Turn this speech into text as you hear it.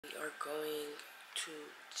are going to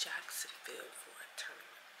Jacksonville for a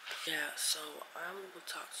tournament. Yeah, so I will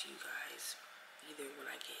talk to you guys either when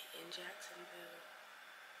I get in Jacksonville.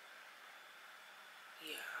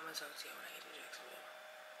 Yeah, I'm gonna talk to you when I get to Jacksonville.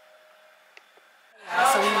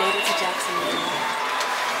 So we made it to Jacksonville.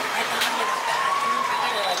 Right now I'm in the bathroom.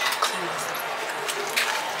 I gotta like clean myself up.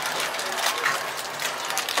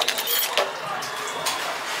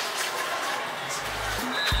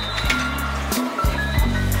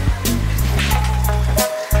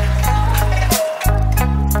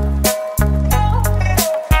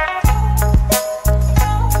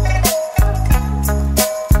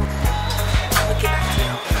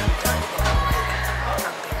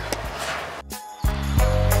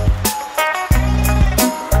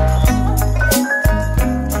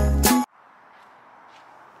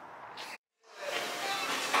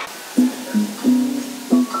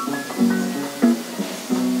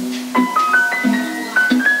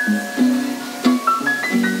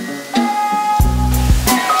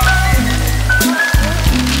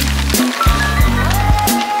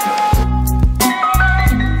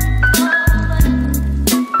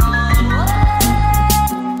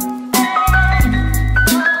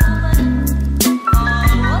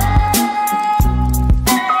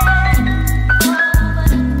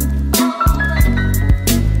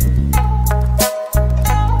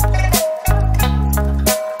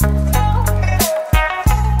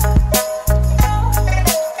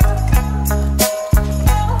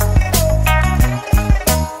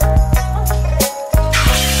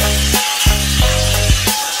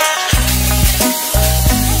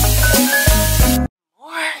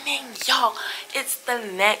 It's the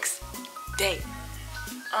next day.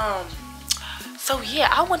 So yeah,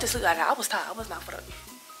 I went to sleep like that. I was tired. I was not for the.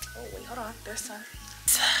 Oh wait, hold on. There's sun.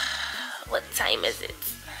 What time is it?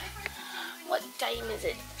 What time is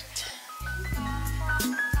it?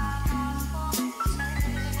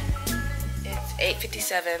 It's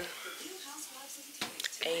 8:57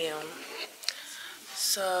 a.m.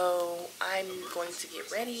 So I'm going to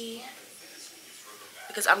get ready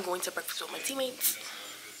because I'm going to breakfast with my teammates.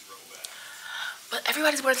 But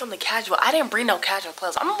everybody's wearing something casual. I didn't bring no casual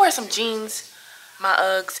clothes. I'm gonna wear some jeans, my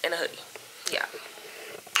Uggs, and a hoodie. Yeah,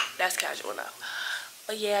 that's casual enough.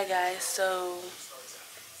 But yeah, guys, so...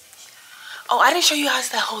 Oh, I didn't show you guys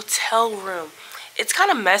that hotel room. It's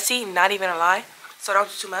kind of messy, not even a lie. So don't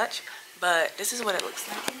do too much. But this is what it looks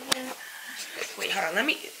like in here. Wait, hold on. Let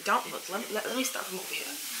me... Don't look. Let me start from over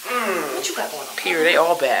here. What you got going on? Here, they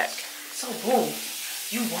all back. So, boom.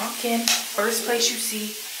 You walk in. First place you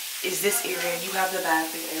see is this area. You have the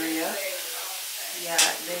bathroom area. Yeah,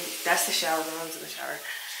 then that's the shower. The room's in the shower.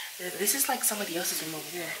 This is like somebody else's room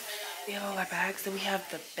over here. We have all our bags. Then we have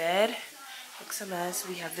the bed. Looks a mess.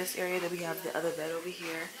 We have this area. Then we have the other bed over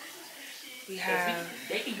here. We have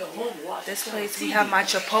this place. We have my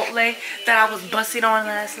Chipotle that I was busting on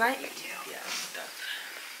last night. Yeah,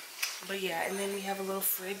 but yeah, and then we have a little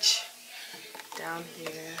fridge down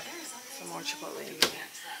here. Some more Chipotle in here.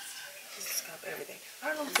 Everything. I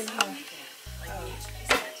don't know what's in here.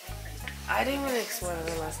 I didn't really explore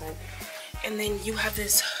it last night. And then you have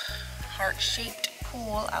this heart-shaped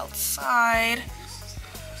pool outside.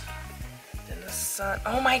 Then the sun.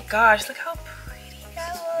 Oh my gosh, look how pretty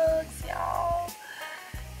that looks, y'all.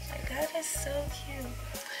 Like, that is so cute.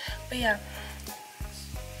 But yeah,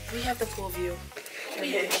 we have the pool view.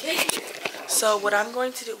 So what I'm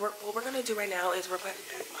going to do, what we're going to do right now is we're going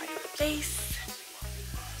to do my face,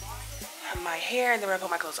 my hair, and then we're gonna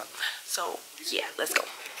put my clothes on. So yeah, let's go.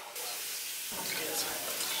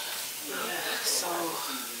 Yeah, so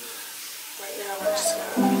right now I'm just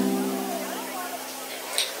gonna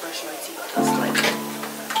brush my teeth just like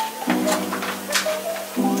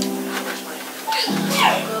brush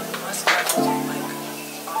my scalp like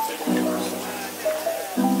off the bed.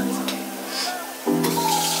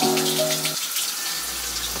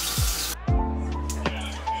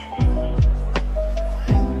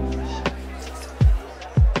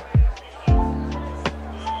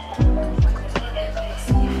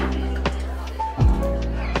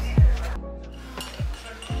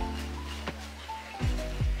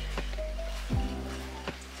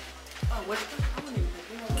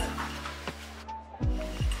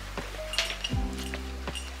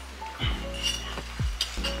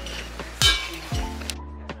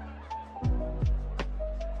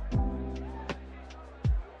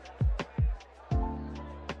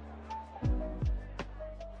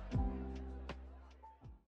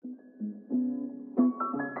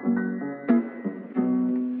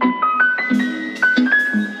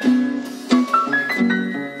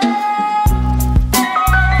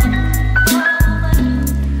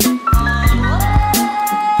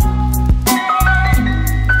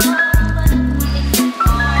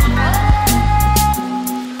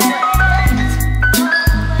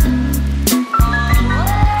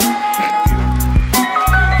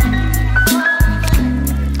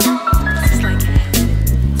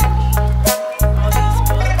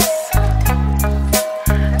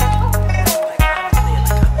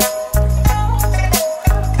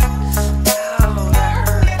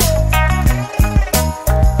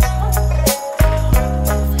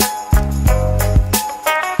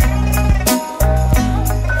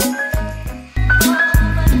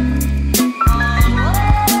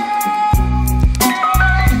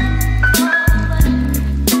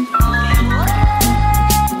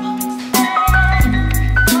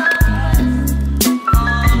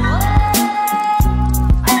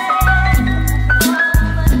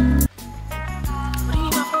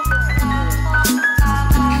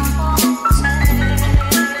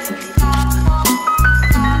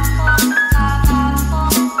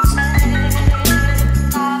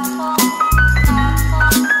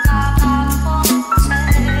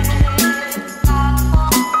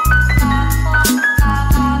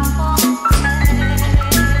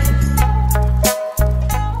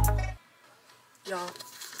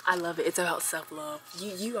 I love it. It's about self-love.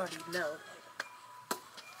 You already know.